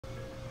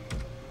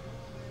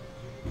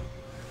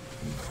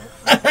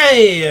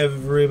Hey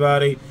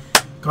everybody,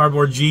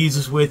 Cardboard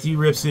Jesus with you,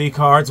 Rip City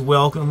Cards.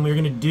 Welcome. We're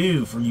going to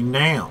do for you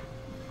now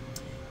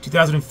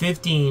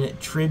 2015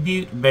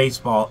 Tribute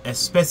Baseball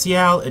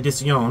Especial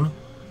Edition.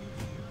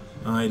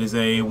 It is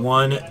a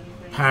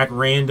one-pack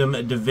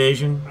random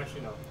division,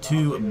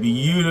 two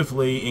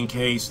beautifully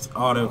encased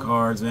auto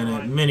cards in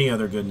it, many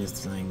other goodness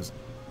things.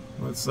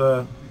 Let's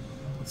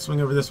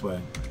swing over this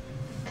way.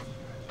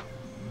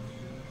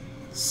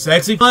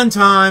 Sexy fun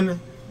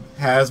time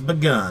has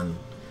begun.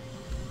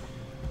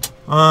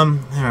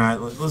 Alright,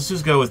 let's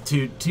just go with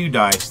two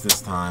dice this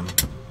time.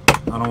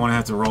 I don't want to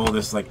have to roll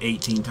this like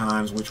 18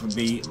 times, which would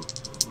be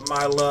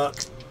my luck.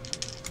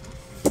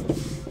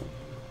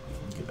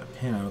 Get that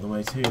pin out of the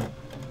way too.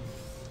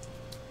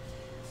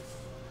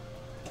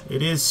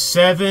 It is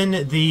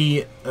 7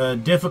 the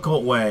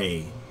difficult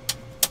way.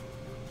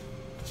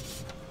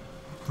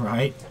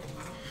 Right?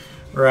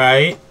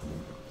 Right.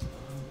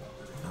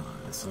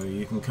 So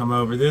you can come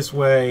over this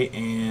way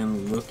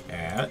and look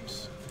at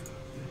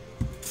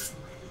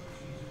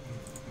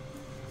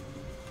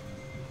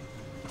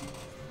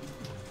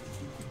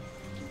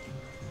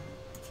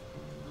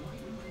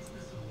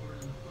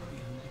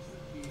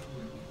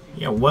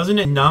yeah, wasn't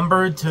it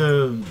numbered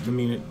to, I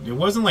mean, it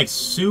wasn't like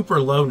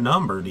super low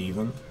numbered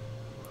even.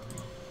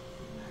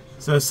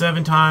 So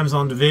 7 times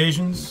on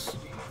divisions.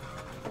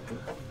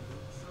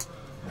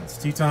 That's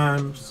 2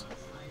 times.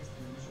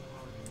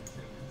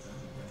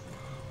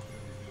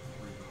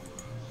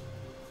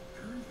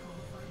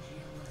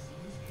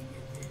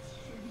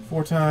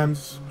 Four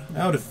times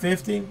out of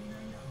 50.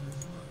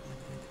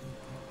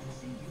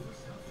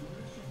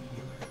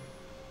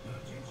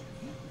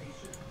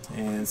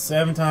 And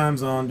 7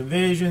 times on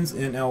divisions.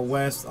 NL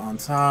West on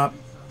top.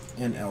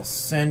 NL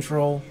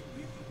Central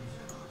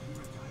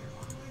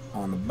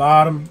on the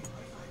bottom.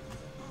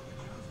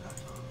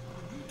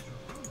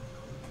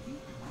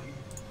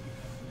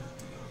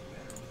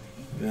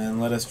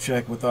 Then let us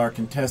check with our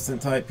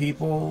contestant type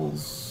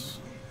peoples.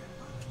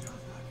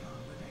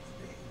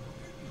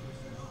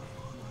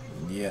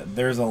 Yeah,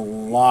 there's a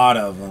lot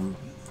of them.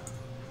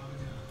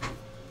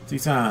 2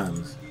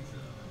 times.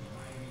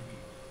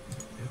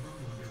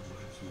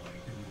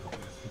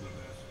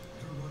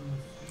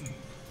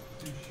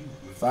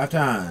 5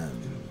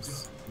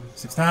 times.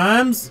 6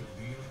 times.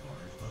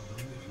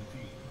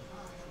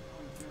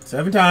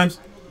 7 times.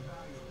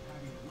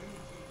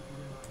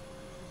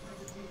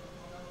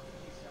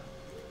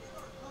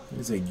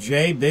 It's a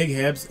J. Big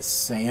Hebs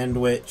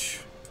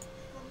sandwich.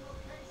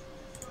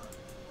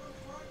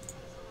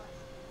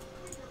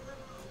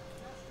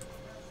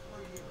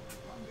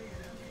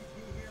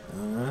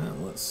 Alright,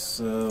 let's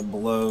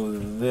blow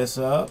this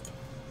up.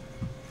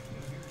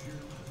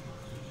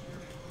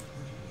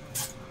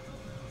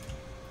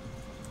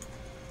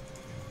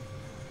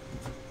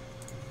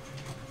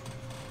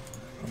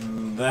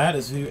 And that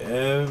is who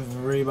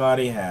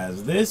everybody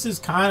has. This is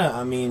kind of,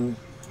 I mean,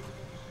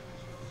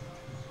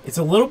 it's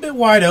a little bit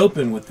wide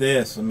open with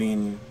this. I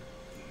mean,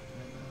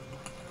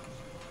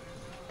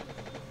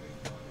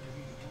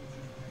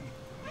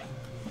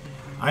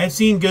 I have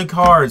seen good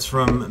cards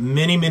from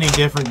many, many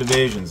different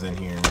divisions in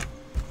here.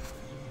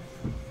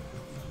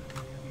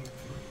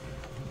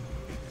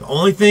 The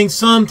only thing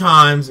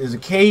sometimes is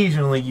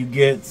occasionally you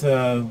get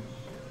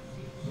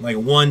like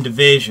one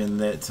division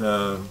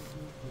that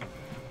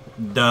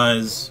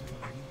does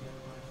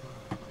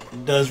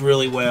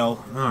really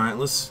well. All right,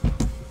 let's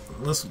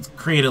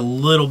create a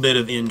little bit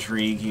of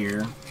intrigue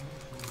here.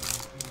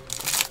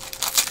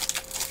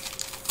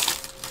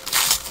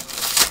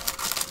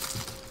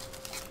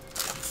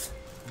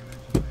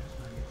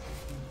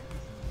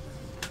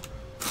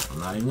 I'm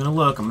not even gonna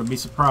look. I'm gonna be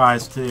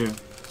surprised too.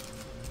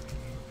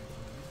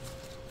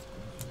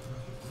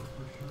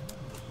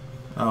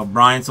 Oh,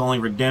 Bryant's only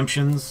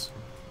redemptions.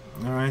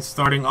 All right,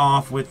 starting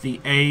off with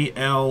the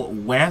AL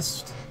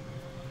West,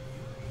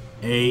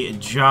 a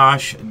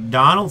Josh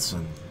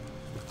Donaldson.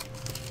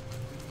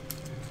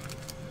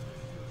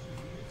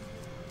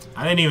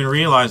 I didn't even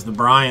realize the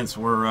Bryants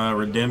were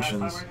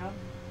redemptions.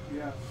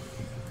 Yeah.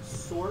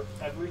 Sort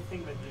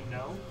everything that you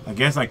know. I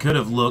guess I could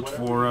have looked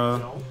for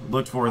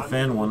a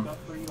thin one.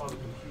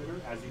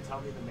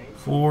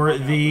 For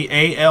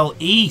the AL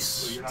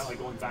East,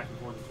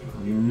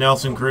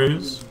 Nelson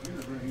Cruz.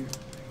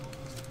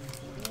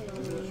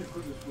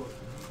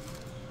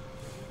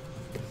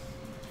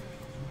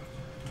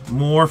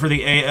 More for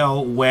the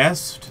AL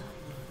West,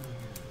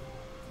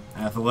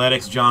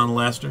 Athletics, John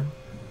Lester.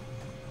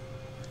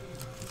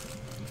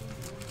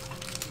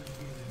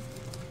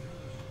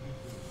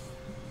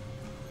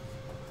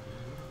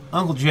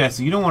 Uncle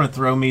Jesse, you don't want to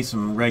throw me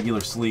some regular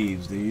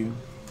sleeves, do you?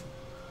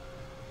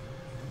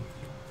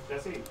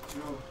 Jesse,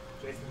 no.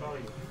 Jason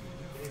calling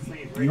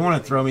you. You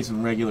want to throw me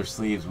some regular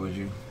sleeves, would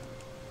you?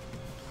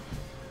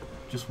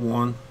 Just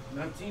one?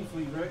 19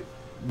 sleeves, right?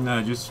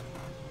 No, just...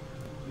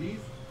 These?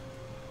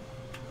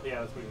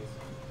 Yeah, that's what it is.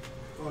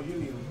 Oh, you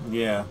need them.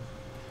 Yeah.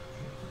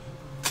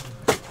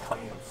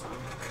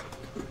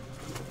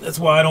 That's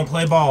why I don't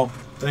play ball.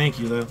 Thank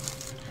you, though.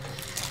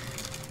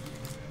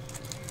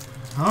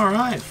 All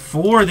right,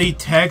 for the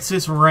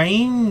Texas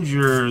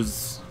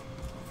Rangers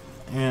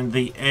and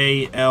the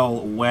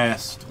AL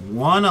West,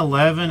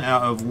 111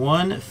 out of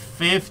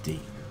 150.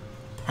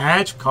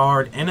 Patch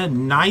card and a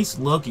nice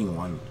looking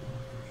one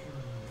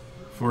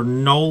for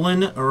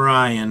Nolan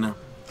Ryan.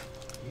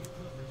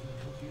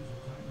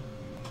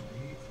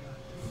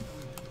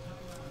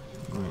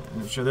 Let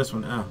me show this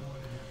one. Oh.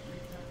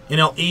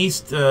 NL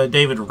East,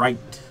 David Wright.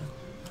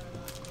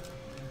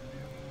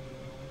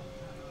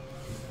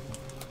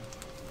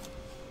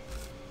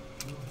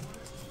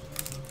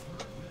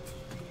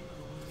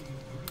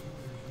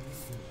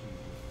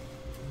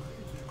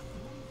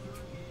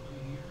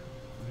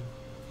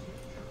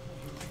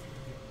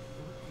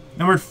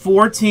 Numbered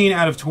 14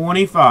 out of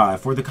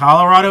 25 for the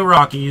Colorado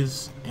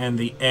Rockies and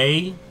the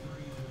NL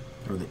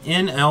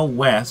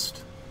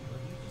West.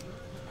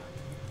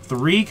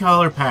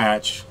 3-color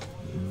patch.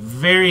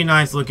 Very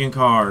nice looking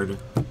card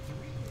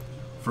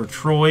for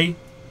Troy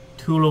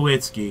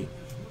Tulowitzki.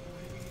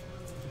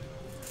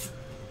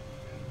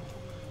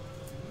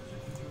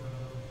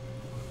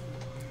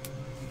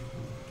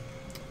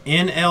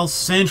 NL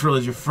Central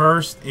is your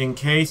first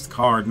encased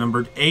card,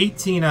 numbered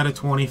 18 out of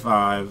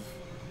 25.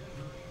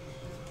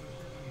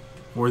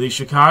 For the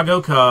Chicago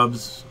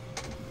Cubs,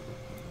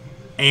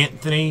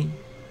 Anthony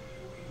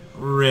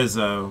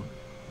Rizzo.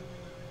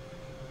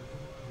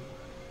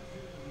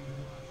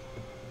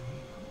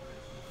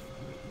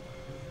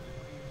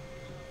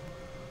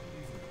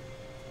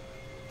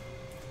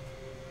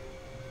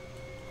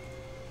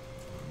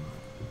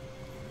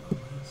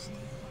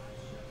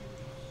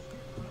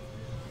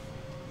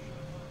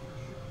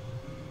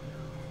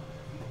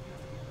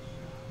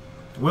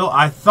 Well,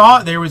 I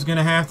thought there was going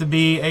to have to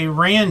be a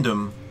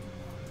random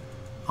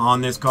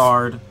on this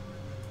card.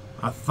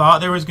 I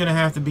thought there was going to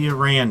have to be a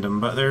random,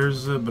 but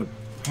but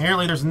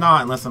apparently there's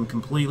not, unless I'm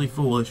completely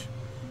foolish.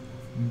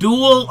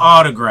 Dual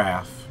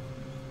autograph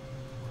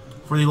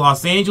for the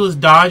Los Angeles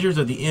Dodgers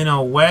of the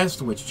NL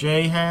West, which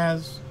Jay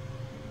has,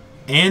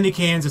 and the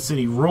Kansas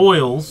City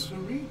Royals,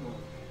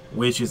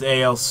 which is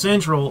AL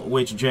Central,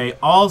 which Jay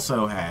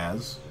also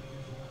has.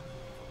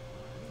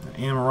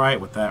 I am right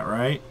with that,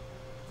 right?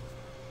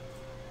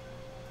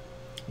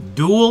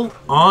 Dual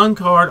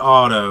on-card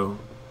auto.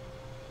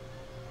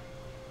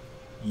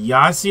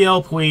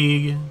 Yasiel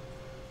Puig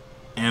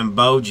and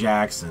Bo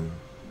Jackson.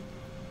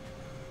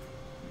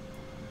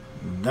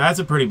 That's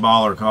a pretty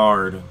baller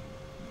card.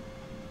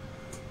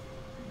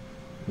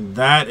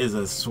 That is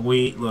a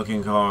sweet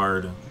looking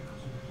card.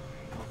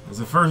 It's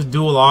the first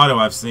dual auto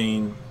I've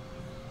seen.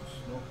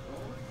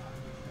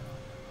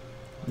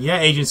 Yeah,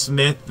 Agent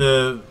Smith,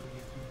 the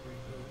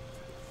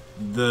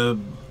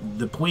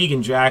Puig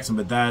and Jackson,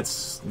 but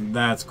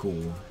that's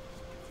cool.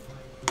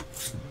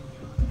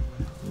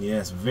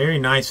 Yes, very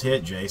nice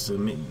hit,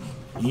 Jason.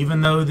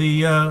 Even though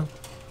the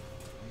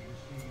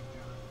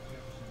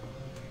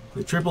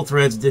triple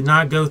threads did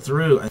not go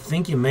through, I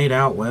think you made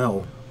out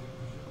well.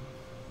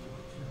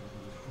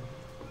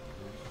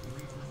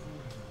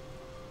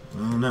 I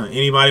don't know.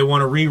 Anybody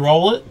want to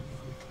re-roll it?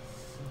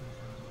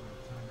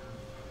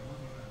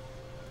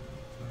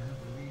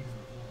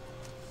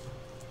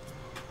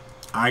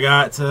 I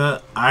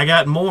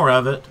got more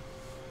of it.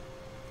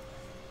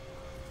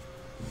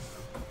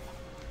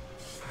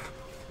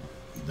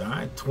 All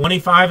right,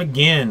 25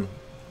 again,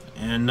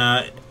 and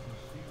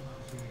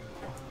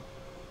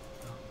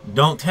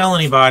don't tell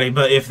anybody.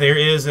 But if there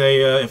is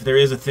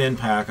a thin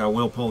pack, I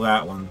will pull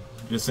that one,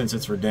 just since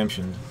it's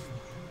redemption.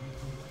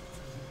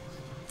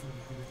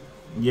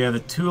 Yeah,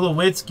 the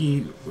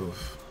Tulowitzki.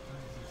 Oof.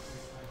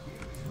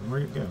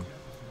 Where'd it go?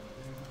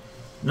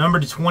 Number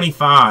to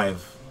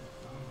 25.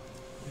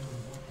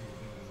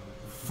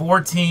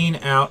 14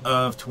 out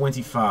of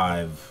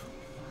 25.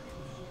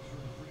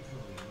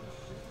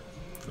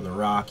 For the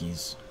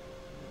Rockies.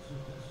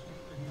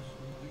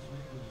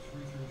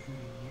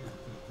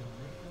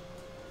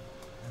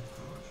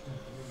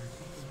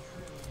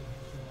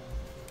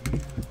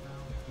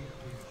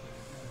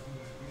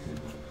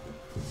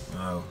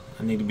 Oh,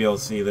 I need to be able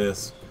to see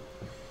this.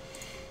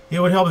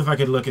 It would help if I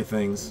could look at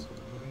things.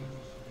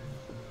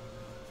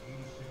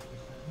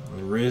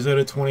 Rizzo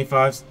to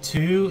 25.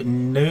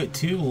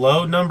 Two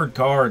low numbered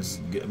cards.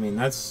 I mean,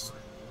 that's...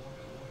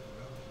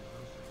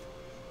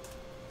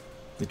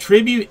 The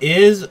tribute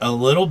is a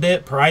little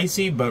bit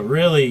pricey, but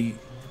really,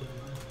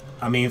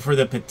 I mean, for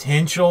the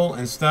potential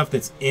and stuff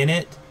that's in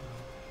it,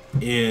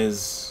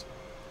 is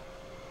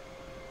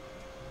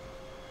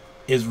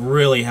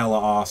really hella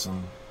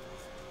awesome.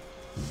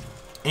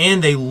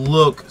 And they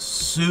look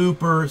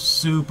super,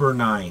 super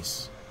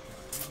nice.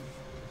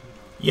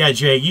 Yeah,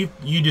 Jay,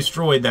 you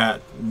destroyed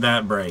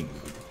that break.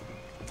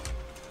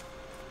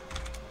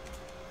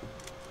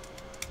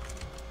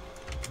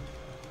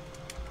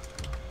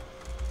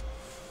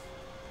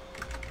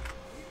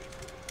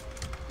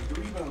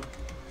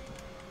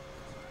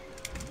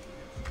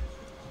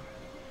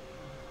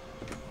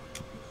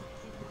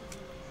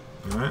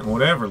 Alright,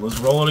 whatever. Let's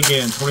roll it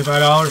again.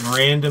 $25,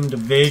 random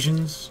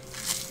divisions.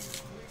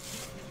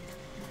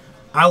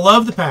 I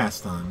love the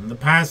pastime. The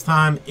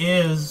pastime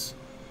is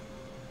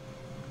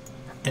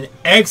An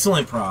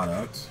excellent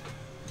product.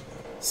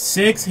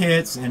 6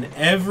 hits in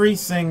every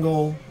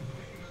single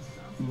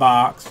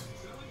box.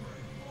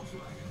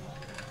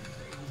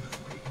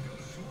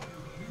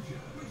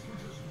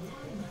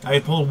 I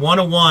pulled 1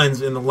 of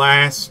 1s in the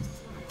last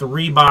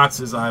 3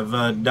 boxes I've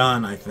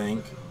done, I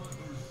think.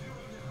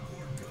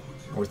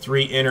 Or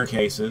 3 inner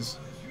cases.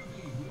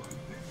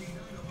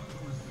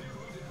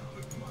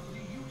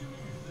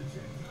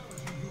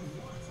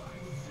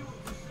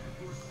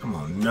 Come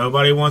on,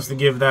 nobody wants to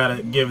give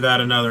that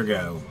another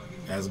go.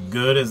 As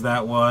good as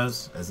that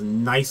was, as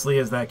nicely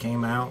as that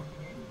came out.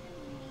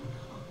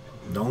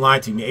 Don't lie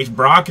to me. H.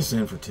 Brock is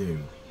in for 2.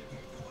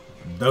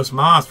 Dos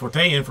Mas,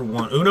 Forte in for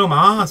 1. Uno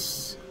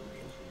Mas.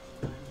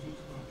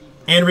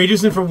 And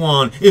Regis in for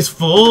 1 is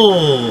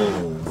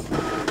full.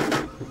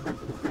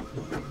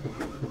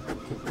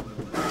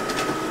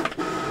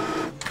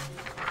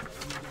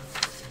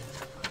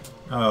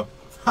 Oh,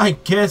 I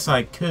guess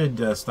I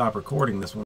could stop recording this one.